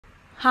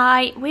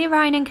Hi, we're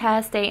Ryan and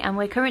Kirsty and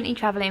we're currently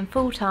travelling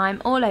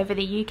full-time all over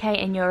the UK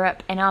and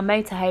Europe in our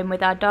motorhome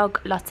with our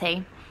dog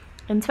Lottie.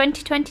 In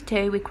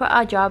 2022 we quit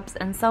our jobs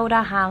and sold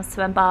our house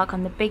to embark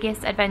on the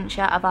biggest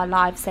adventure of our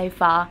lives so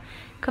far.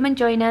 Come and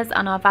join us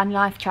on our van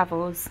life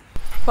travels.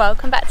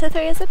 Welcome back to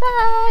Three as a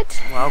Bed.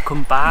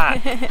 Welcome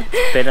back.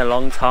 It's been a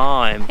long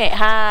time. It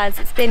has.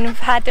 We've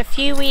had a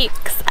few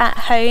weeks at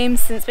home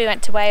since we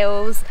went to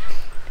Wales.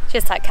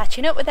 Just like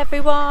catching up with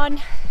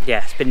everyone.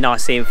 Yeah, it's been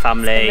nice seeing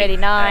family. It's been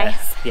really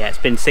nice. Yeah, it's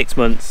been 6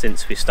 months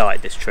since we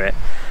started this trip.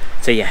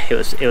 So yeah, it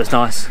was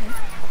nice.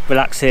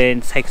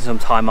 Relaxing, taking some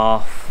time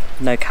off,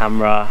 no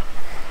camera.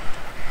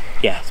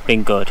 Yeah, it's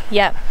been good.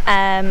 Yep.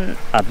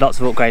 Had lots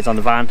of upgrades on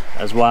the van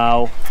as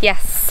well.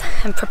 Yes,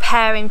 and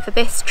preparing for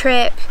this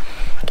trip,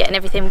 getting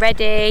everything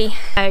ready.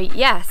 So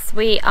yes,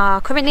 we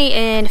are currently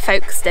in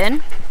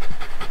Folkestone.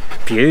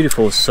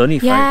 Beautiful, sunny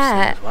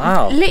Folkestone.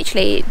 Wow.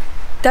 Literally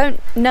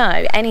don't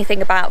know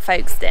anything about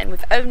Folkestone.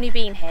 We've only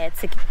been here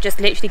to just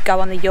literally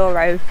go on the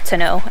Euro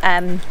tunnel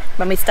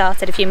when we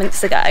started a few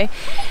months ago.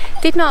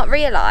 Did not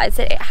realise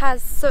that it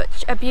has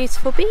such a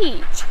beautiful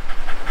beach.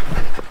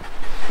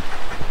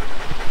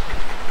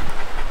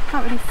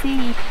 Can't really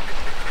see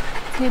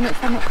too much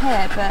from up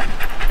here,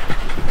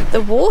 but the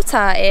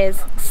water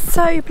is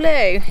so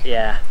blue.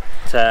 Yeah,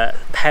 it's a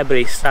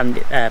pebbly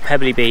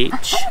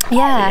beach.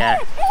 Yeah.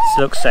 It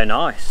looks so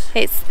nice.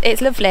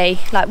 It's lovely,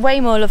 like way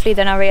more lovely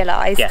than I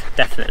realised. Yeah,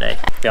 definitely.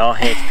 We are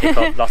here to pick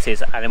up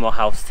Lottie's animal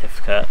health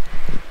certificate.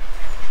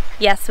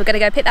 Yes, we're going to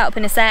go pick that up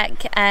in a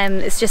sec.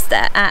 It's just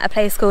at a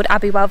place called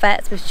Abbywell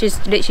Vets, which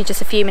is literally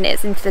just a few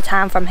minutes into the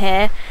town from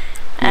here.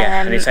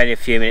 Yeah, and it's only a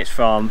few minutes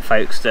from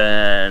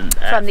Folkestone.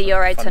 From the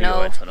Euro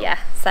tunnel. Yeah,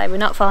 so we're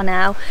not far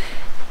now.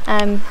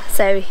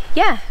 So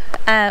yeah,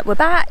 we're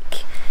back.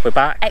 We're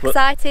back.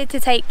 Excited to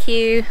take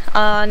you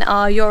on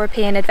our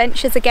European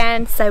adventures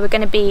again. So we're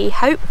going to be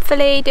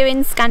hopefully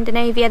doing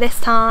Scandinavia this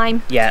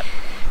time. Yeah.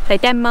 So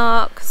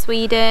Denmark,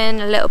 Sweden,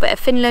 a little bit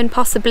of Finland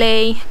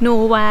possibly,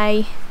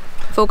 Norway,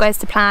 if all goes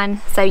to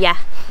plan. So yeah.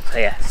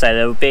 So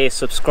there will be a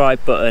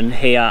subscribe button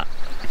here.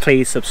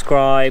 Please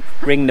subscribe,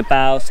 ring the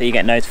bell so you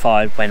get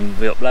notified when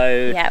we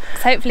upload. Yeah,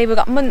 so hopefully we've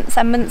got months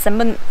and months and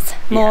months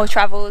more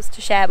travels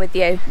to share with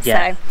you.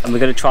 Yeah, so, and we're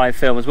going to try and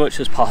film as much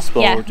as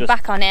possible. Yeah, just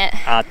back on it.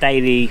 Our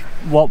daily,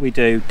 what we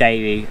do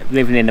daily,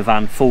 living in the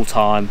van full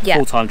time,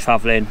 full-time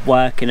travelling,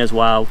 working as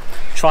well.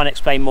 Try and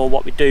explain more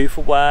what we do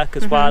for work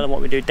as well and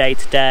what we do day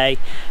to day.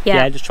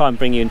 Yeah, just try and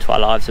bring you into our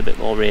lives a bit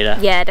more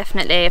really. Yeah,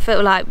 definitely. I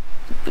feel like,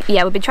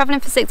 yeah, we've been travelling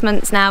for 6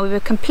 months now. We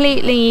were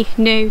completely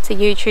new to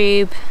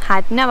YouTube,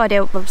 had no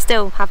idea, well,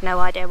 still have no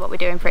idea what we're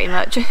doing pretty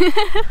much.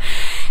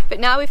 But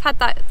now we've had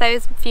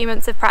those few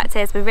months of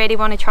practice, we really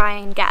want to try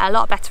and get a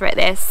lot better at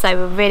this. So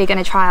we're really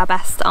going to try our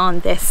best on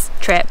this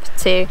trip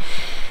to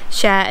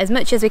share as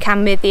much as we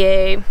can with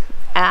you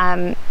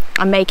and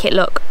make it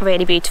look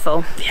really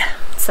beautiful. Yeah.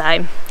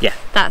 So yeah,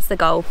 that's the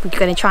goal. We're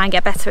going to try and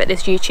get better at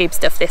this YouTube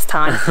stuff this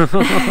time.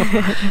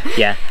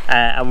 Yeah,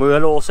 and we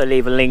will also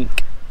leave a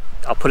link.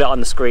 I'll put it on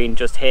the screen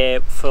just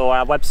here for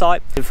our website.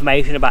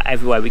 Information about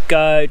everywhere we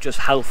go, just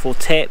helpful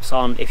tips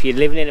on if you're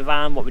living in a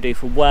van, what we do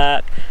for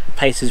work,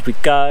 places we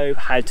go,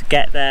 how to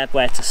get there,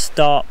 where to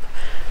stop.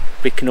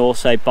 We can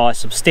also buy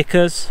some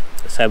stickers.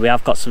 So we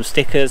have got some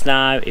stickers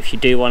now if you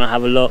do want to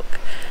have a look.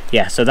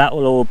 Yeah, so that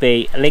will all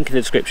be a link in the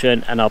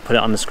description and I'll put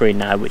it on the screen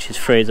now, which is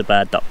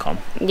freeasabird.com.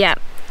 Yeah.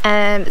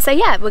 So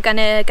yeah, we're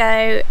gonna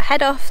go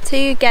head off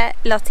to get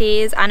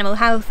Lottie's animal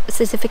health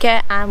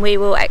certificate and we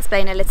will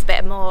explain a little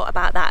bit more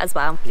about that as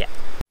well. Yeah.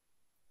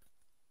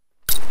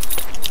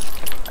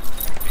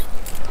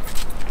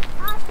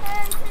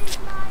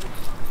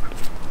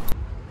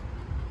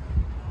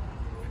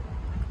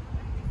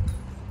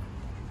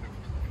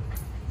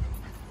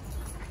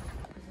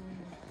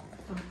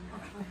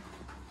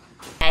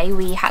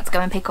 We had to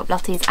go and pick up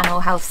Lottie's animal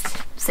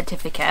health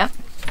certificate.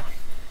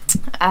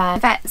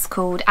 Vet's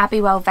called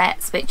Abbywell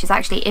Vets, which is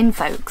actually in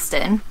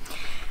Folkestone,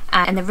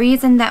 and the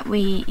reason that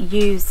we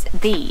use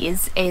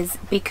these is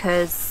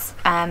because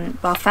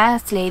well,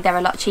 firstly they're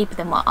a lot cheaper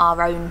than what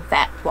our own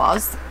vet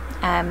was.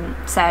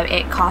 So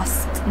it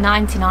cost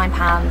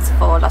 £99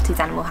 for Lottie's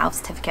animal health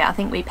certificate. I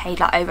think we paid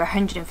like over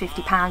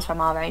 £150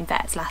 from our own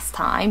vets last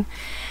time.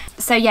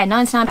 So yeah,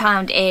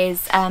 £99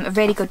 is a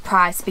really good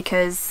price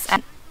because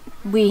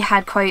we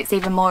had quotes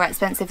even more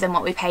expensive than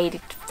what we paid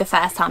the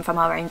first time from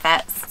our own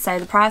vets, so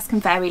the price can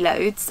vary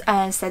loads.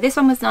 So this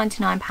one was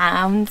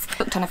 £99.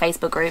 Looked on a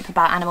Facebook group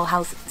about animal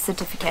health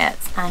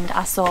certificates and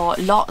I saw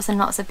lots and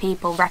lots of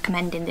people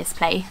recommending this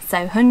place,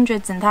 so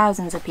hundreds and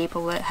thousands of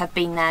people have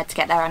been there to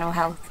get their animal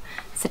health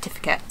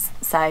certificates,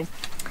 so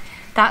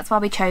that's why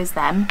we chose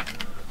them.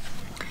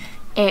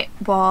 It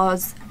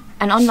was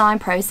an online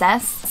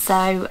process,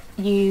 so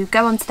you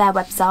go onto their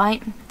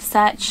website,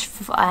 search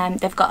for,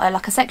 they've got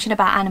like a section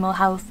about animal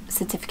health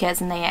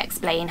certificates and they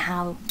explain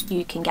how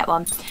you can get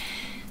one.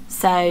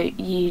 So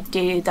you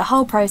do the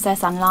whole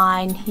process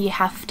online. You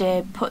have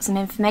to put some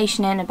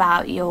information in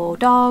about your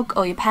dog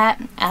or your pet.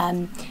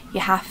 You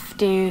have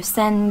to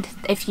send,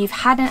 if you've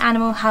had an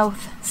animal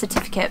health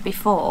certificate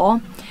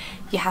before,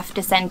 you have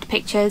to send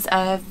pictures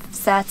of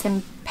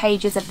certain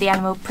pages of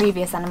the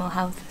previous animal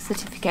health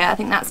certificate. I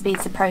think that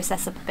speeds the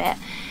process up a bit.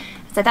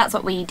 So that's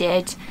what we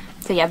did.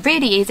 So yeah,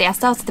 really easy. I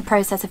started the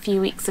process a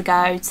few weeks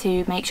ago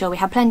to make sure we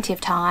had plenty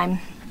of time.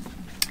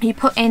 You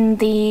put in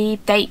the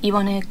date you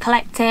want to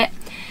collect it,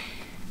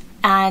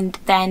 and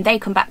then they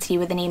come back to you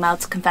with an email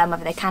to confirm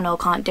whether they can or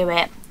can't do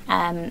it.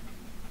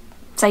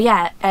 So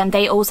yeah, and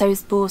they also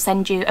will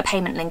send you a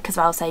payment link as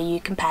well, so you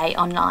can pay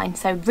online.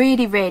 So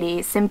really,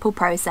 really simple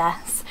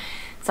process.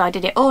 So I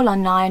did it all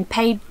online,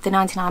 paid the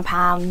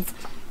 £99,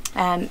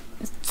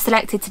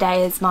 selected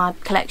today as my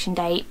collection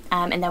date,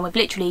 and then we've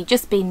literally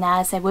just been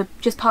there. So we're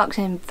just parked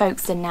in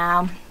Folkestone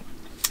now,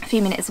 a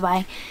few minutes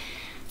away,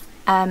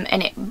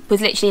 and it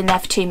was literally in there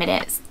for 2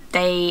 minutes.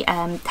 They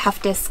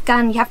have to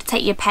scan, you have to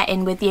take your pet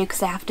in with you because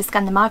they have to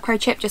scan the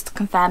microchip just to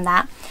confirm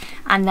that,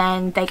 and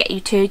then they get you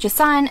to just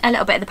sign a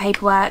little bit of the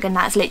paperwork, and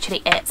that's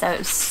literally it. So it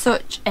was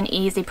such an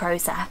easy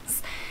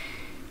process.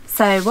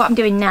 So what I'm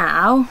doing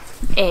now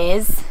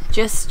is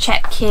just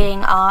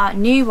checking our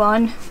new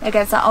one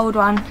against our old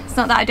one. It's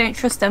not that I don't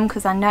trust them,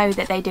 because I know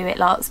that they do it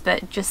lots,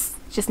 but just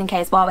in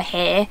case while we're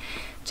here,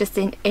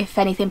 if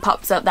anything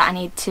pops up that I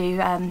need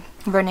to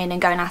run in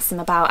and go and ask them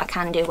about, I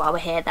can do while we're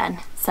here then.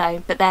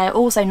 So, but they're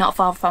also not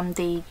far from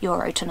the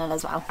Eurotunnel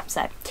as well.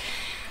 So,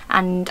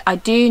 and I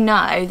do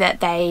know that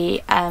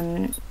they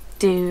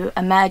do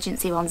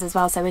emergency ones as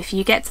well. So if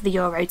you get to the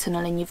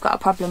Eurotunnel and you've got a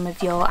problem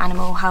with your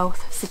animal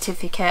health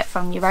certificate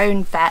from your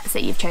own vets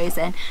that you've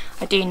chosen,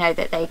 I do know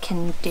that they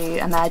can do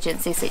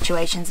emergency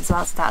situations as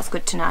well. So that's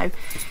good to know.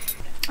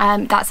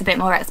 That's a bit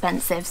more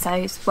expensive, so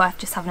it's worth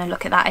just having a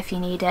look at that if you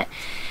need it.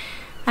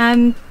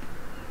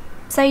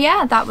 So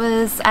yeah, that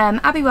was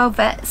Abbey Well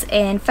Vets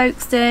in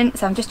Folkestone.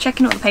 So I'm just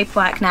checking all the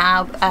paperwork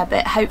now,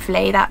 but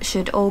hopefully that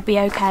should all be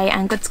okay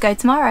and good to go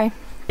tomorrow.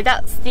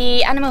 That's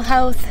the animal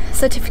health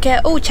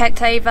certificate all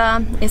checked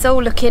over. It's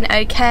all looking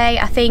okay,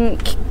 I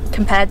think,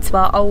 compared to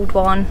our old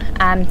one.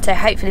 So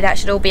hopefully that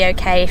should all be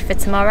okay for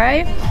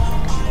tomorrow.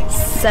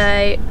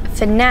 So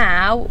for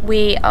now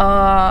we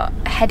are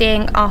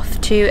heading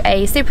off to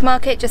a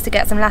supermarket just to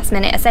get some last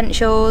minute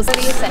essentials. What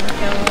are the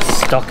essentials?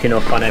 Stocking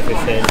up on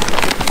everything.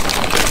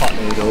 Hot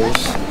noodles,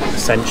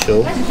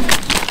 essential.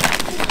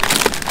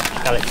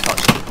 Garlic hot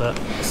chocolate,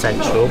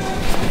 essential.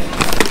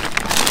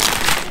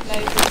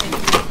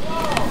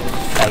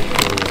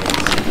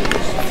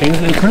 Things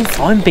we couldn't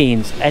find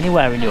beans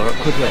anywhere in Europe,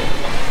 could we?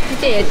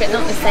 We did, but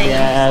not the same.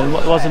 Yeah,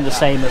 it wasn't the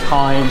same as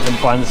Heinz and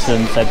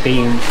Branson, so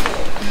beans,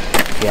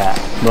 yeah,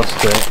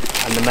 mustard,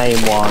 and the main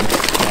one,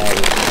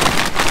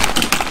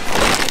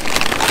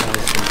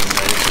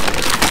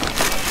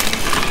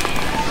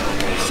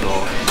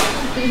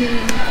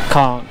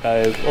 can't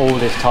go all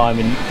this time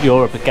in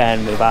Europe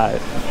again without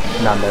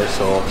Nando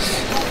sauce.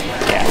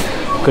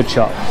 Yeah, good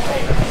shot.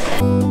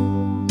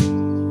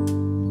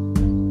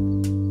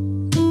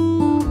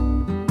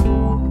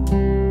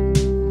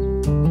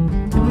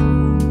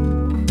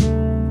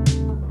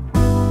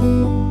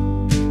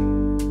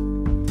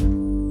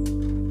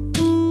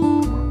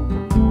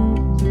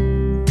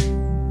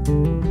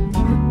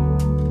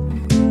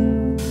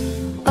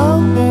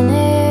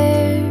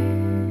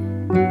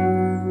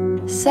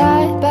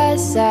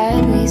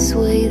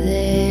 Sway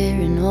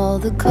there in all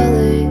the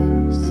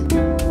colors.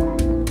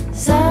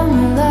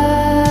 Summer.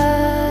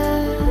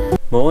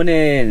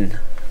 Morning.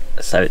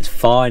 So it's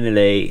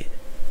finally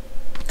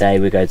the day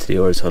we go to the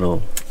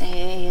Eurotunnel. It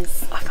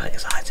is. I'm very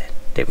excited.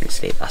 Didn't really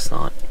sleep last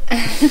night.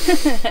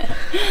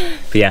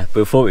 But yeah,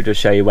 before we just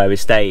show you where we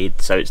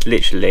stayed. So it's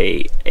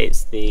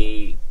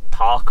the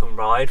park and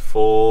ride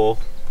for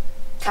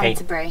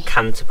Canterbury.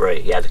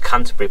 Canterbury, yeah, the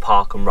Canterbury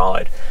Park and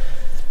Ride.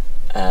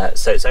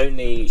 So it's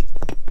only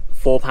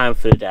 £4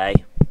 for the day,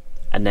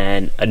 and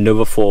then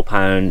another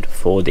 £4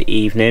 for the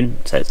evening,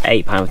 so it's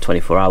 £8 for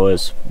 24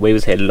 hours. We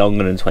was here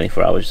longer than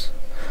 24 hours.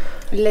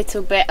 A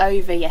little bit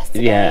over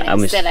yesterday, yeah,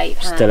 and it's still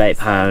 £8. Still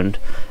 £8.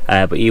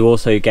 But you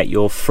also get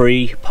your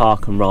free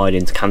park and ride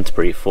into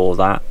Canterbury for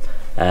that.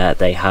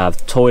 They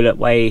have toilet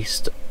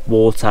waste,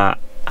 water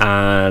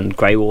and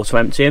grey water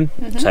emptying,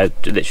 so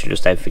literally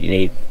just everything you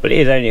need. But it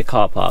is only a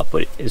car park,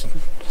 but it's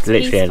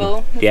literally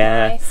peaceful.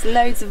 yeah, nice.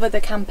 Loads of other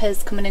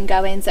campers coming and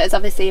going, so it's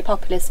obviously a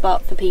popular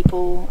spot for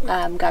people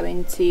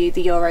going to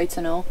the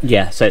Eurotunnel.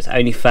 Yeah, so it's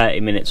only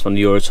 30 minutes from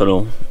the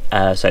Eurotunnel,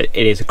 so it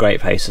is a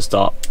great place to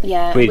stop.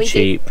 Yeah, really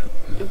cheap.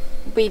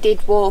 We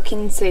did walk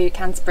into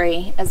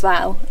Canterbury as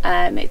well.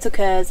 It took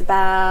us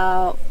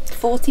about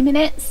 40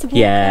 minutes to walk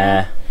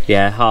there.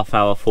 Yeah, half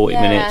hour, 40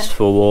 minutes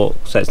for a walk,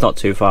 so it's not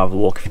too far of a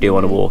walk if you do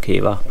want to walk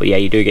either. But yeah,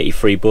 you do get your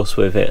free bus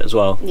with it as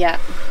well. Yeah.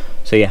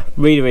 So yeah,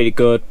 really, really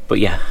good. But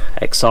yeah,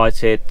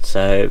 excited.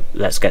 So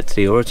let's get to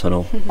the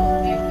Eurotunnel.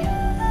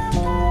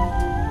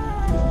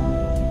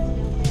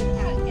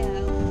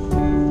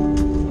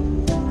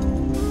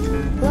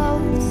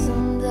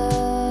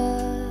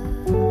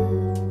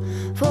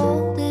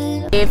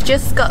 We've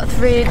just got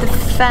through the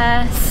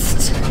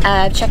first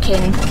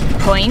check-in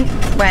point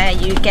where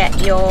you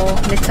get your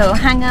little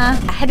hanger.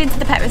 Heading to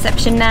the pet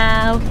reception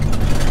now.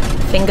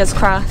 fingers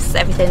crossed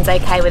everything's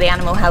okay with the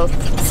animal health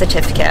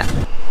certificate.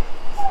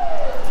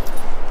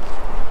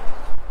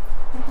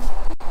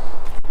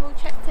 All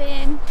checked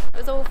in, it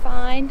was all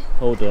fine.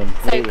 All done.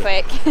 So really,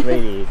 quick.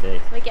 Really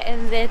easy. We're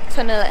getting the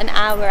tunnel an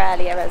hour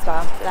earlier as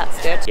well, so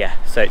that's good. Yeah,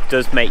 so it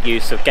does make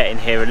use of getting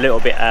here a little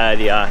bit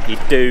earlier. You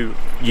do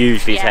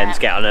usually tend to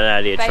get on an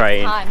earlier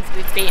train. Both times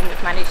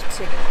we've managed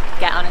to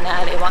get on an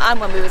earlier one, and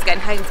when we was going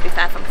home, to be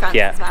fair, from France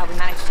as well, we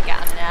managed to get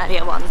on an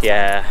earlier one. So.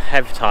 Yeah,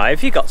 every time,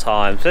 if you've got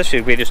time, especially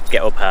if we just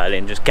get up early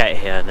and just get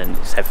here and then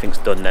everything's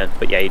done then.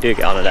 But yeah, you do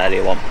get on an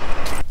earlier one.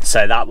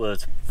 So that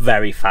was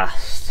very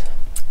fast.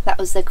 That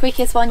was the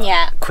quickest one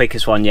yet.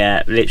 Quickest one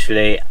yet.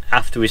 Literally,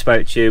 after we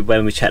spoke to you,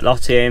 when we checked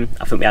Lottie in,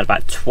 I think we had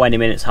about 20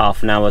 minutes,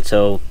 half an hour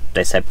till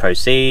they said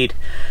proceed.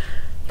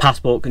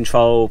 Passport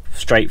control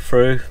straight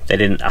through. They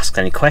didn't ask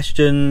any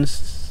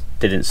questions,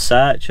 didn't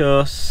search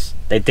us,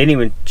 they didn't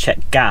even check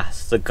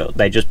gas.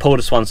 They just pulled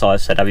us one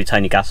side, said, have you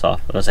turned your gas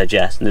off? And I said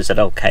yes, and they said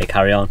okay,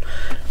 carry on.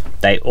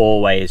 They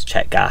always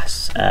check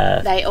gas.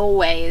 They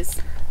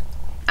always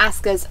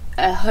ask us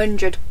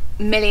 100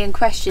 million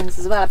questions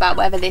as well about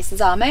whether this is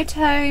our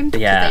motorhome.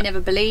 Yeah. They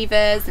never believe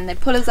us, and they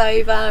pull us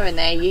over, and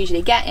they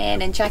usually get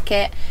in and check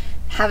it.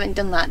 Haven't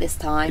done that this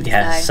time.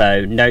 Yeah,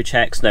 so no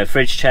checks, no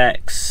fridge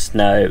checks,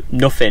 no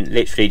nothing.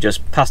 Literally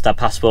just passed our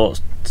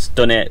passports,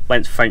 done it,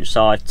 went to French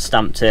side,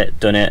 stamped it,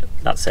 done it,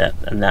 that's it.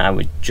 And now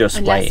we're just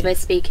waiting. Unless we're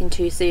speaking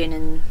too soon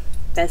and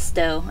there's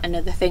still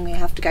another thing we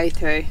have to go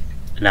through.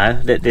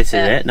 No, this is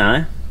it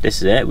now. This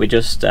is it. We're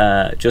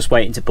just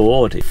waiting to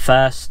board.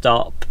 First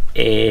stop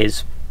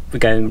is we're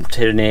going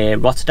to near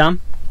Rotterdam.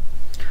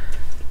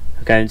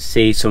 We're going to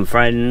see some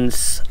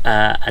friends,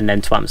 and then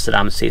to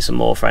Amsterdam to see some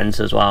more friends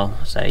as well.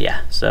 So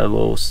yeah, so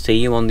we'll see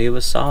you on the other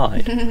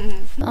side.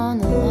 On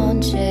the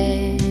lawn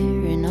chair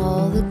in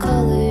all the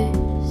colors,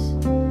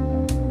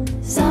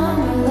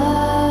 summer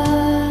love.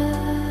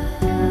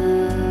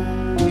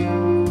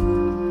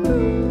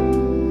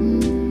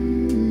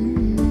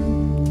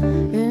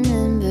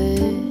 Remember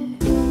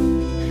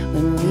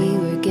when we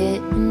were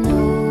getting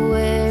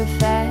nowhere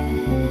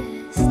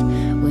fast,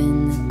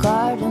 when the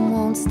garden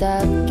won't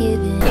stop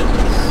giving.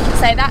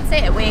 So that's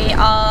it, we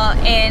are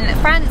in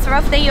France, we're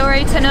off the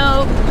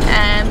Eurotunnel,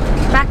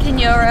 back in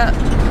Europe,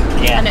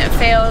 and it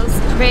feels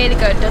really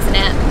good, doesn't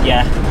it?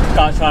 Yeah,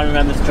 gotta try and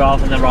remember to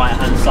drive on the right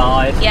hand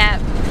side. Yeah,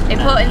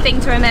 important thing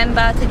to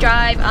remember, to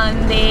drive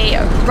on the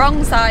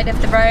wrong side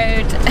of the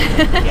road.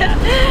 Yeah,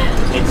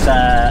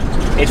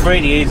 it's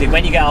really easy.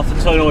 When you get off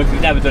the tunnel, if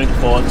you've never done it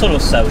before, the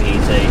tunnel's so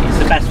easy, it's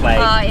the best way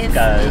to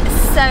go.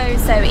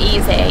 It's so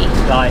easy.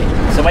 Like,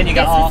 so when you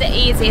get off... This is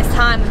the easiest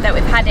time that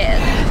we've had it.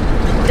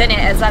 Done it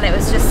as well. It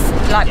was just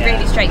like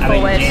really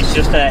straightforward. I mean,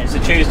 it's a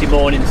Tuesday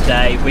morning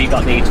today. We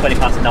got the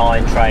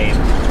 9:20 train.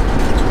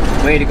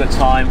 Really good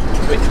time.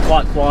 It's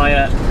quite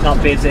quiet, not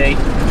busy.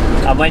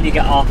 And when you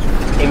get off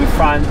in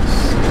France,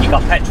 you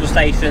got petrol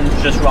stations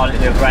just right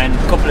at the other end,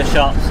 a couple of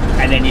shops,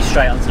 and then you're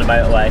straight onto the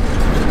motorway.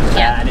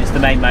 And it's the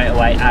main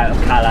motorway out of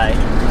Calais,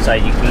 so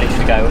you can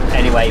literally go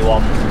anywhere you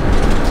want.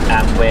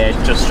 And we're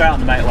just straight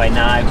on the motorway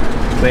now.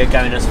 We're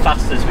going as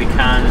fast as we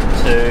can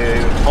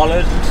to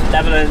Holland,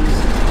 Netherlands,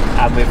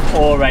 and we've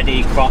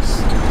already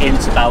crossed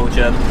into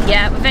Belgium.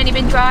 Yeah, we've only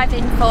been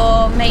driving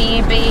for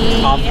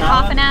maybe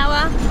half an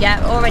hour.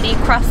 Yeah, already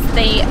crossed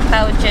the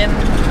Belgium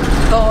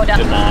border.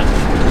 Good man.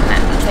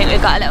 I think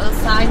we've got a little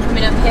sign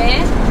coming up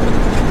here.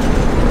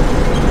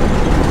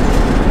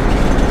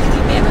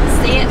 You'll be able to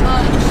see it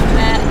much,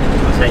 but...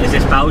 So is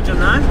this Belgium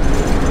now?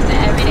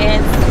 There it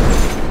is.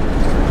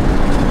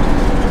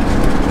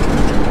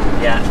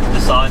 Yeah, the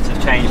signs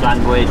have changed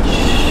language,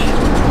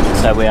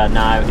 so we are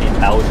now in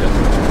Belgium.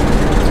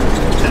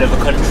 Another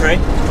country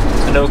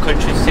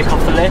to tick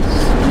off the list.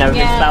 Never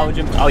been to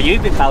Belgium. Oh,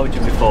 you've been to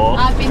Belgium before?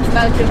 I've been to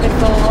Belgium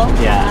before.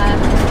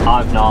 Yeah,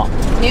 I've not.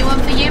 New one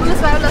for you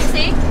as well,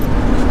 Lottie.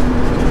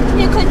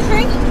 New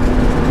country.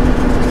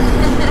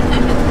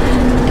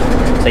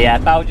 So yeah,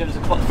 Belgium's a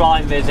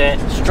flying visit,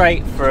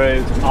 straight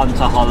through onto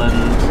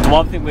Holland.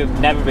 One thing we've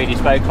never really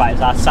spoke about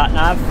is our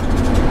sat-nav.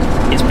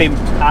 It's been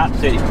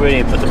absolutely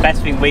brilliant, but the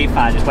best thing we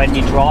found is when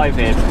you're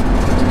driving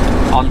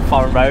on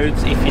foreign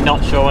roads, if you're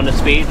not sure on the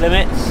speed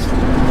limits,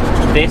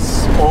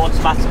 this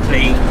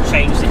automatically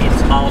changes it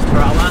into miles per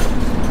hour,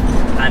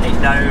 and it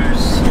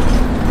knows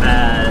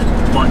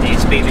what the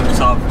speed limits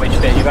are for which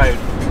bit of your road.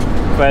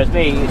 Whereas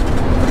me,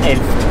 in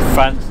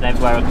France and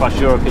everywhere across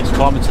Europe, it's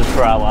kilometres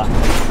per hour.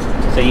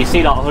 So you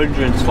see like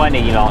 120,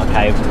 you're like,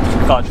 okay,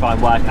 you've got to try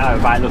and work out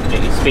without looking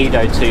at your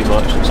speedo too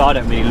much. So I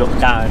don't really look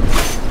down.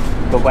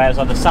 But whereas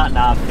on the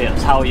sat-nav, it'll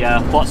tell you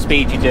what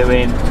speed you're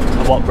doing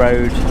and what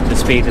road the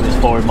speed limit's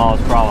for in miles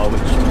per hour,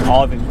 which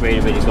I think is really,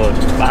 really good.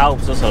 It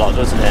helps us a lot,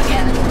 doesn't it?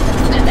 Yeah,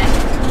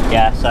 definitely.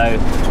 Yeah, so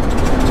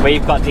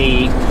we've got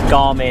the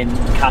Garmin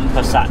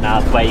Camper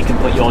sat-nav where you can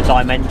put your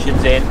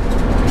dimensions in.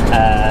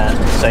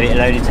 So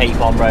it'll only take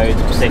you on roads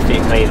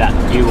specifically that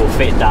you will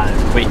fit down,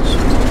 which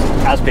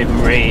has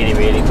been really,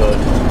 really good.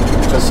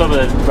 Because some of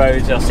the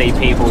roads you'll see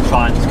people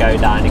trying to go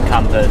down in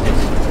campers,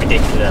 it's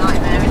ridiculous.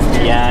 Nightmare, isn't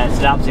it? Yeah, it's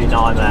an absolute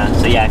nightmare.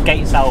 So yeah, get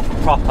yourself a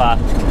proper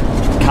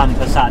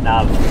camper sat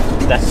nav,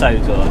 they're so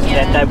good.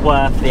 Yeah. They're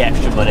worth the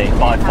extra money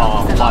by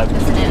far.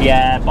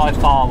 Yeah, by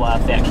far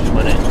worth the extra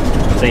money.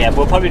 So yeah,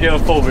 we'll probably do a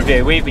full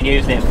review. We've been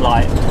using it for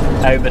like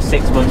over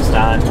 6 months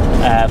now,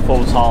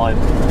 full time,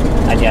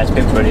 and yeah, it's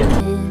been brilliant.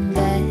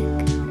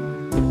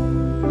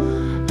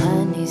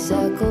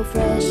 Honeysuckle,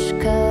 fresh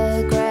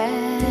cut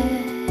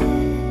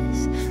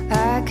grass.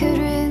 I could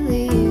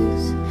really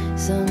use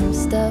some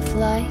stuff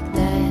like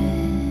that.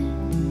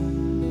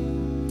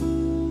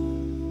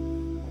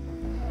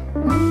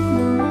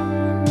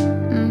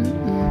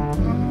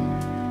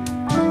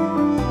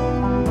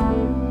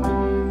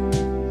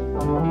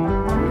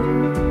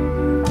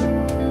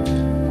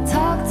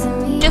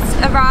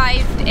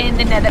 Arrived in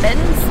the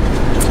Netherlands,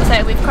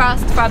 so we've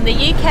crossed from the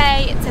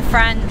UK to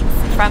France,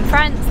 from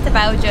France to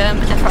Belgium,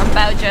 and from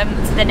Belgium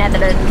to the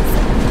Netherlands,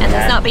 and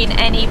there's not been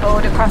any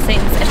border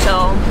crossings at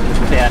all.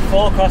 Yeah,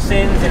 4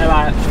 crossings in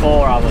about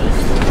 4 hours.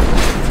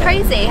 It's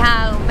crazy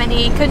how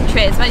many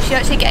countries, once you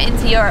actually get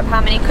into Europe,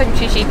 how many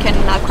countries you can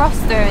cross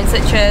through in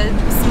such a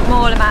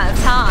small amount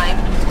of time.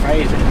 It's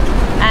crazy.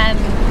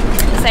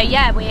 So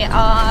yeah, we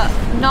are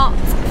not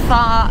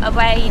far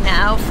away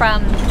now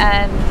from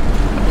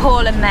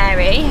Paul and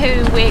Mary,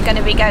 who we're going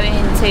to be going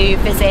to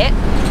visit,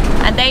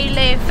 and they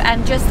live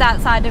just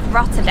outside of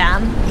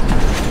Rotterdam,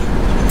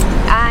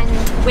 and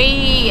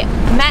we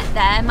met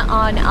them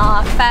on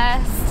our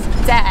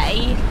first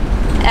day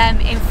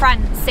in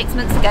France 6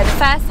 months ago, the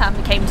first time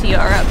we came to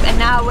Europe, and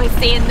now we're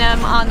seeing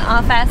them on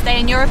our first day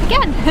in Europe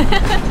again.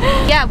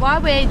 Yeah, while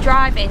we're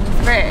driving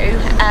through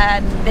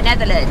the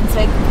Netherlands,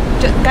 we're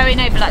going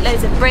over like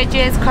loads of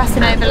bridges,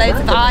 crossing over loads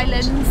of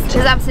islands.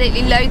 There's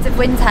absolutely loads of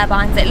wind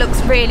turbines. It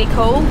looks really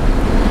cool.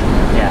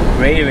 Yeah,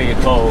 really,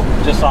 really cool.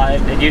 Just like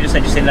you just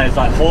said, you've seen loads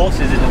like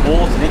horses in the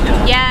water, didn't you?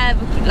 Yeah,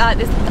 like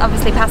there's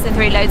obviously passing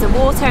through loads of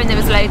water, and there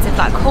was loads of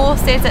like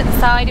horses at the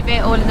side of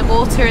it, all in the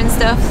water and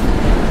stuff.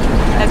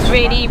 It's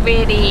really,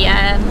 really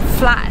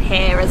flat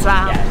here as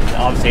well. Yeah,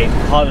 obviously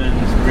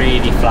Holland's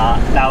really flat,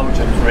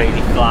 Belgium's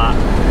really flat.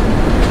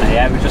 And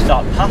yeah, we just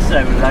start passing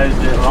over loads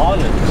of little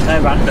islands.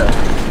 So random.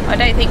 I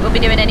don't think we'll be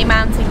doing any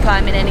mountain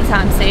climbing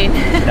anytime soon.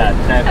 No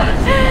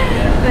mountain.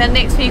 Yeah. The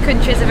next few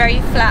countries are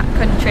very flat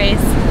countries.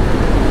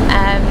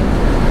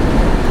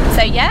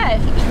 So yeah,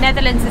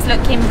 Netherlands is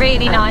looking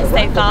really nice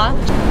so far,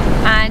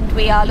 and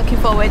we are looking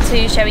forward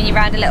to showing you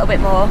around a little bit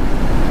more.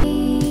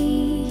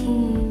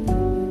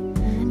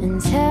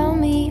 And tell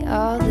me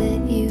all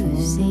that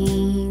you've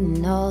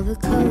seen, all the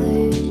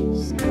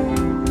colors,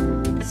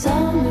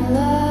 summer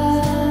love.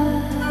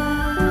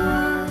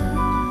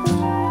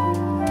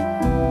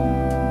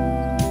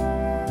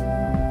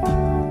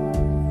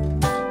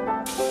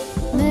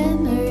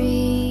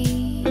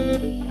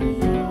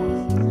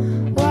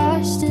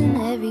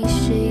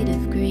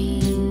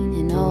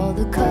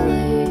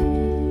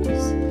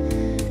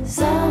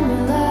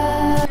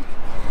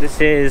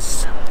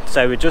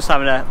 So we're just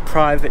having a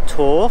private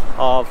tour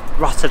of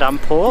Rotterdam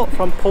Port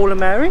from Paul and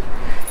Mary.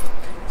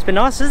 It's been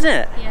nice, isn't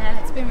it? Yeah,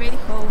 it's been really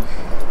cool.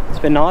 It's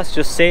been nice to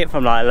just see it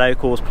from like a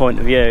local's point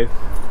of view.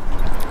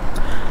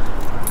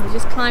 We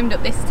just climbed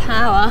up this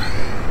tower.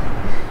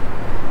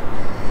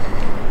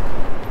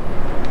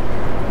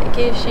 It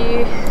gives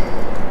you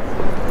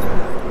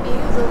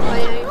views all the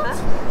way over.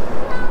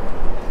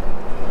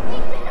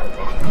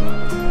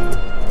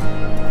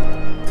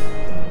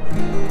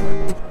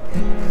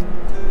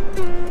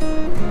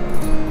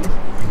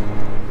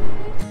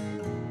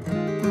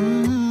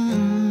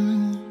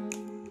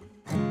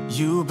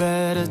 You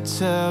better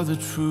tell the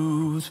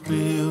truth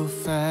real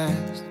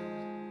fast,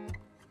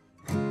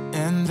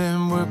 and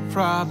then we're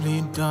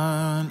probably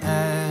done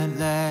at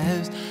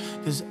last,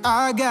 'cause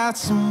I got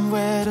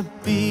somewhere to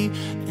be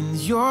and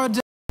you're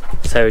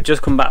So we've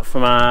just come back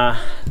from our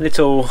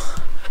little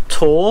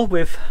tour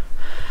with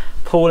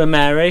Paul and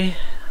Mary.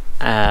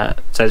 So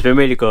it's been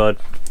really good.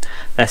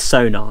 They're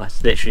so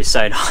nice, literally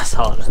so nice,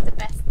 aren't they? The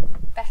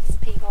best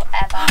people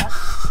ever.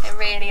 They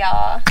really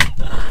are.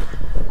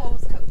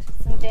 Paul's cooked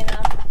some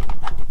dinner.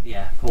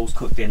 Yeah, Paul's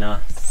cooked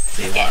dinner.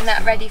 Getting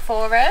that ready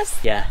for us.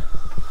 Yeah,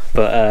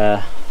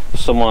 but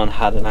someone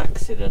had an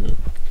accident.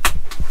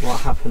 What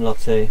happened,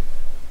 Lottie?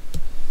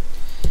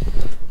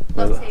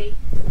 Lottie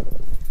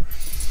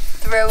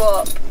threw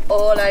up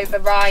all over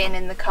Ryan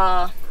in the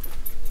car.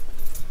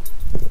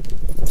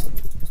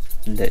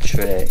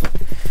 Literally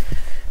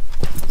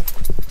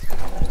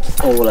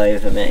all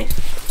over me.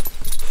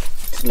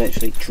 It's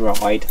literally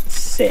dried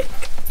sick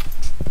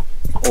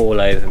all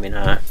over me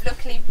now.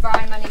 Luckily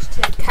Ryan managed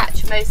to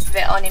catch most of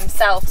it on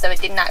himself, so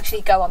it didn't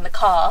actually go on the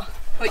car,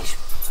 which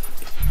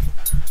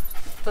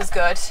was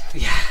good.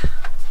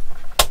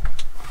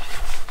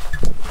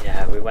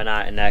 Yeah, we went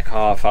out in their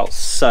car. I felt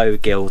so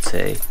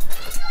guilty,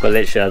 but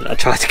literally I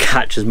tried to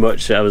catch as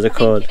much as I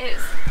could.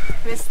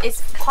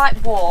 It's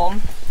quite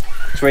warm.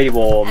 It's really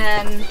warm.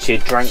 She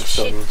drank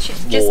some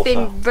She's just water.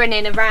 been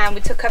running around.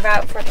 We took her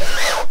out for a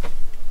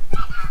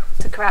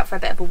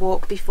bit of a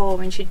walk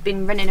before, and she'd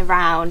been running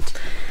around,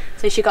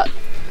 so she got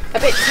a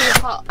bit too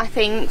hot, I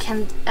think,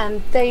 and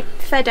they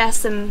fed her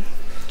some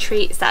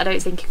treats that I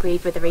don't think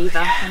agreed with her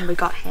either when we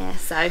got here,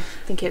 so I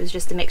think it was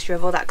just a mixture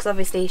of all that, because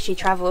obviously she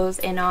travels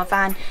in our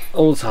van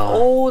all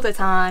the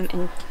time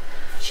and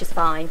she's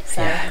fine,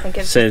 so yeah. I think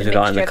it was as soon as just we a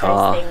got in the mixture of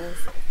car, those things.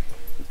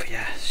 but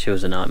yeah, she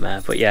was a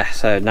nightmare. But yeah,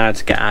 so now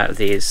to get out of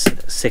these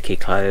sicky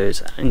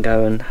clothes and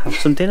go and have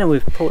some dinner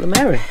with Paul and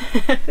Mary.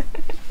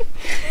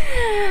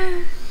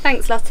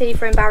 Thanks Lottie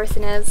for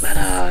embarrassing us. I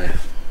know,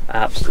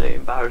 absolutely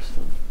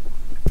embarrassing.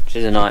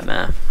 She's a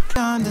nightmare.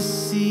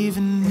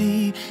 Deceiving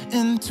me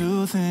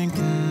into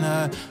thinking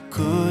I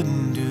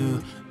couldn't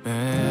do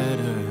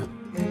better.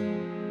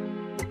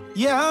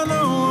 Yeah, I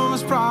know I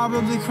was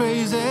probably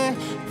crazy,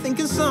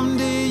 thinking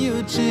someday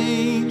you'd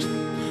change.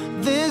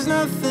 There's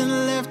nothing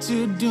left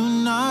to do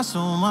now, so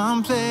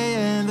I'm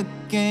playing the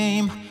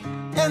game.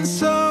 And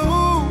so,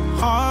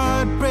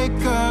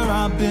 heartbreaker,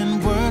 I've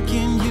been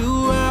working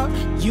you out.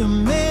 You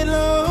made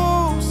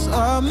loads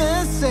of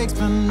mistakes,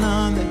 but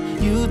none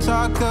that you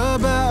talk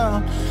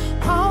about.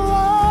 I'm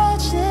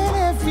watching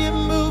every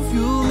move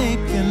you make,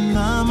 and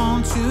I'm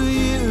on to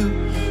you.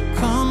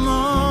 Come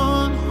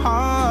on,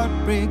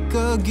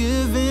 heartbreaker,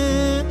 give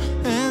in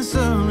and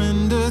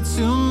surrender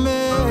to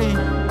me.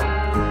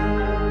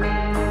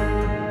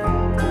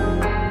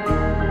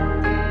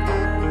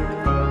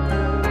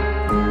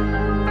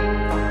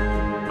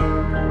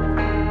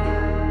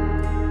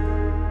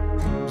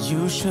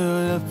 You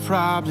should have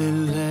probably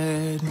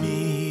let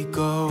me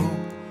go,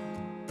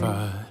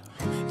 but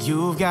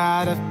you've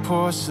got a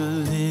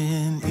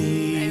porcelain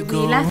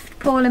ego. We left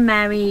Paul and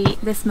Mary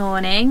this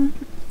morning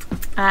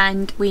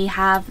and we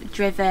have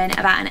driven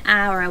about an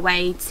hour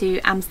away to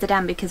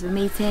Amsterdam because we're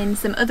meeting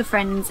some other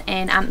friends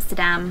in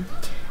Amsterdam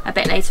a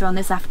bit later on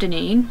this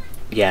afternoon.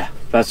 Yeah,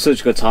 that's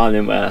such a good time,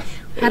 didn't we?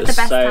 Had the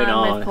best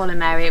time with Paul and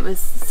Mary. It was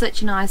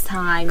such a nice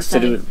time.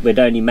 So we'd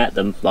only met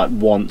them like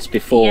once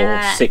before,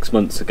 yeah, 6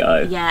 months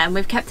ago. Yeah, and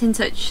we've kept in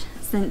touch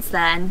since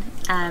then.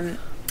 And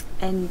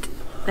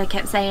they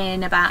kept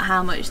saying about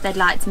how much they'd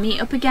like to meet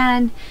up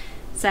again.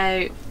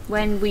 So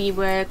when we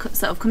were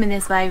sort of coming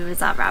this way, we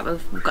was like, right,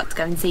 we've got to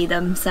go and see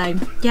them. So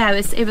yeah,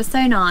 it was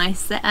so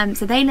nice.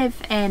 So they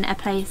live in a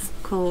place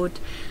called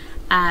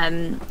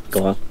Go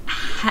on.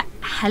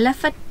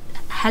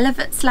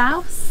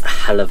 Hellevoetsluis.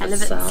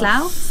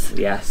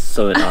 Yes,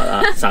 something like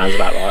that. Sounds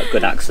about right.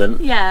 Good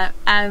accent. Yeah.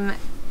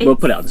 We'll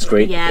put it on the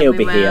screen. Yeah, it'll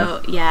be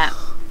here. Yeah.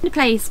 A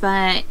place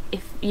where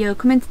if you're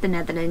coming to the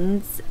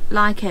Netherlands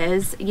like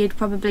us, you'd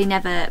probably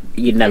never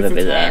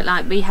visit it.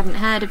 Like, we hadn't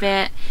heard of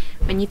it.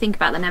 When you think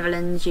about the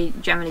Netherlands, you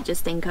generally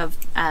just think of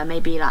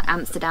maybe like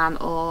Amsterdam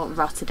or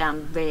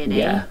Rotterdam, really.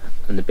 Yeah,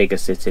 and the bigger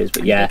cities.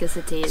 But yeah, bigger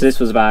cities. So this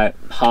was about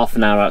half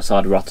an hour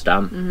outside of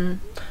Rotterdam.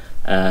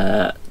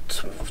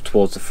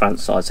 Towards the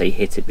France side, so you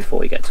hit it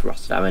before you get to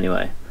Rotterdam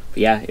anyway. But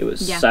yeah, it was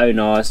so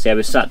nice. Yeah,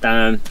 we sat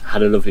down,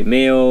 had a lovely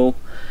meal.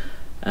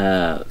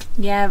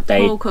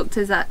 Paul cooked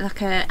us at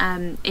like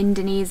a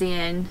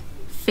Indonesian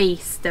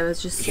feast. There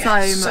was just so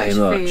much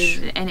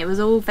food, and it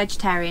was all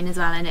vegetarian as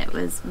well, and it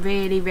was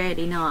really,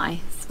 really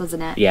nice,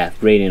 wasn't it? Yeah,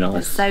 really nice. It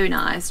was so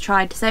nice.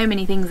 Tried so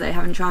many things that I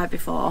haven't tried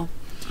before.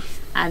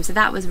 So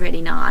that was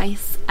really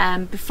nice.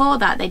 Before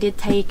that, they did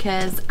take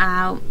us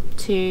out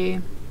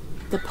to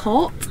the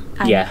port.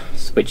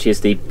 Yes, which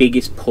is the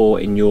biggest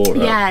port in Europe.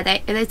 Yeah,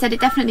 they said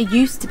it definitely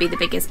used to be the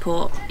biggest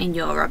port in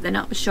Europe. They're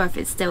not sure if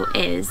it still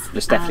is.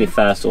 It's definitely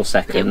first or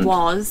second. It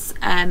was,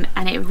 and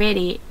it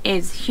really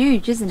is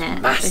huge, isn't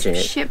it? Massive.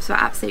 The ships were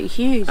absolutely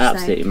huge.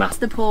 Absolutely massive.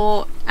 To the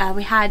port,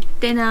 we had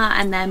dinner,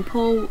 and then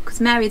Paul,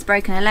 because Mary's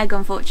broken her leg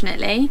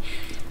unfortunately.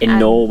 In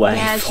Norway,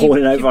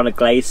 falling over on a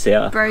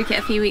glacier. Broke it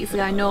a few weeks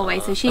ago in Norway,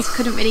 so she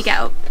couldn't really get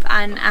up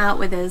and out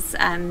with us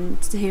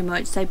too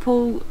much. So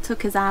Paul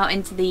took us out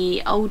into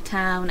the old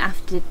town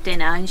after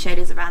dinner and showed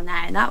us around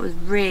there, and that was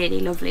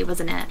really lovely,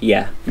 wasn't it?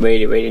 Yeah,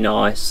 really, really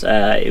nice.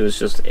 It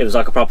was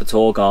like a proper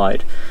tour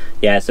guide.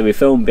 Yeah, so we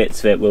filmed bits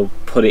of it. We'll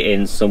put it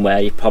in somewhere.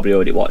 You've probably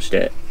already watched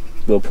it.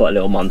 We'll put a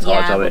little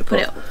montage of it.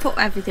 Put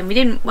everything. We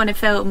didn't want to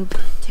film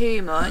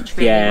too much,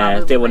 really. Yeah,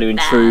 didn't want to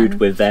intrude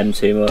with them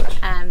too much.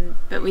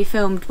 But we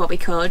filmed what we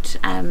could.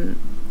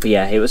 But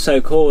yeah, it was so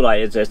cool.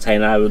 Like, as I was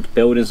saying, the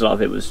buildings, a lot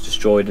of it was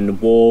destroyed in the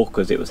war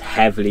because it was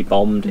heavily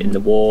bombed in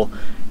the war.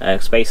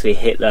 Because basically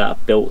Hitler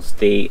built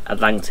the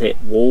Atlantic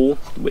Wall,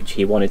 which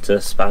he wanted to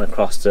span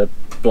across to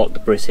block the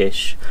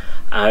British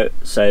out.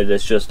 So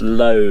there's just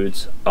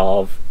loads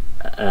of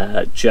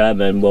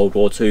German World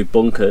War II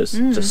bunkers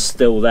just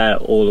still there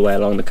all the way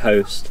along the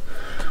coast,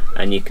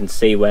 and you can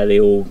see where they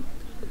all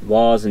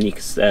was, and you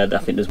can I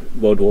think there's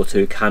World War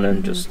II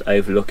cannon just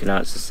overlooking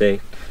out to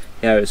sea.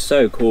 Yeah, it was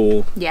so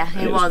cool. Yeah,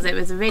 it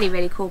was a really,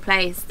 really cool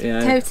place.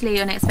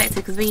 Totally unexpected,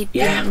 because we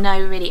didn't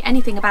know really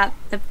anything about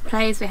the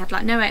place. We had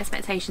like no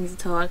expectations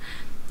at all,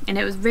 and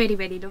it was really,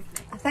 really lovely.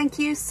 Thank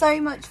you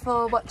so much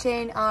for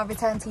watching our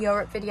Return to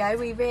Europe video.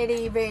 We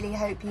really, really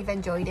hope you've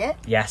enjoyed it.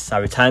 Yes, I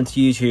returned to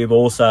YouTube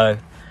also,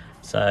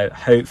 so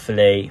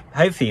hopefully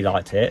you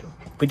liked it.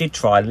 We did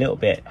try a little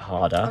bit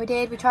harder. We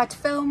did. We tried to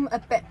film a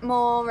bit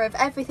more of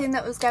everything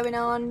that was going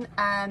on.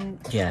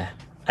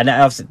 And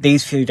obviously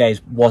these few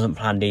days wasn't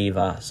planned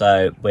either,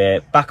 so we're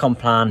back on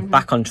plan,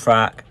 back on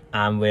track,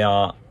 and we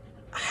are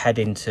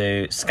heading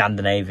to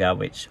Scandinavia,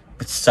 which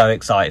we're so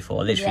excited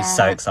for. Literally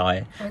so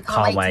excited. We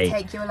can't wait to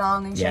take you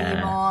along and show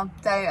you more.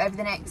 So over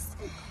the next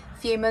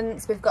few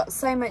months we've got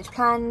so much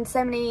planned,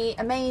 so many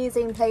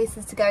amazing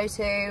places to go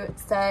to.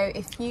 So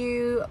if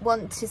you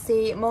want to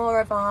see more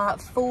of our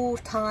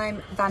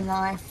full-time van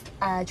life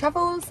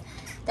travels,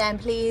 then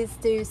please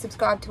do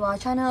subscribe to our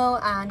channel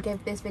and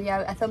give this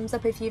video a thumbs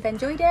up if you've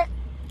enjoyed it.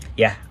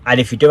 Yeah, and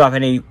if you do have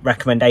any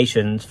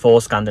recommendations for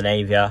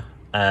Scandinavia,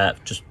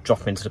 just drop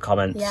them into the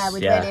comments. Yeah,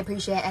 we'd really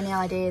appreciate any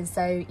ideas.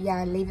 So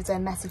yeah, leave us a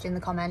message in the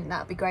comment,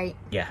 that'd be great.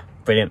 Yeah,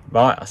 brilliant.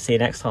 Right, I'll see you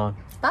next time.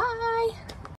 Bye.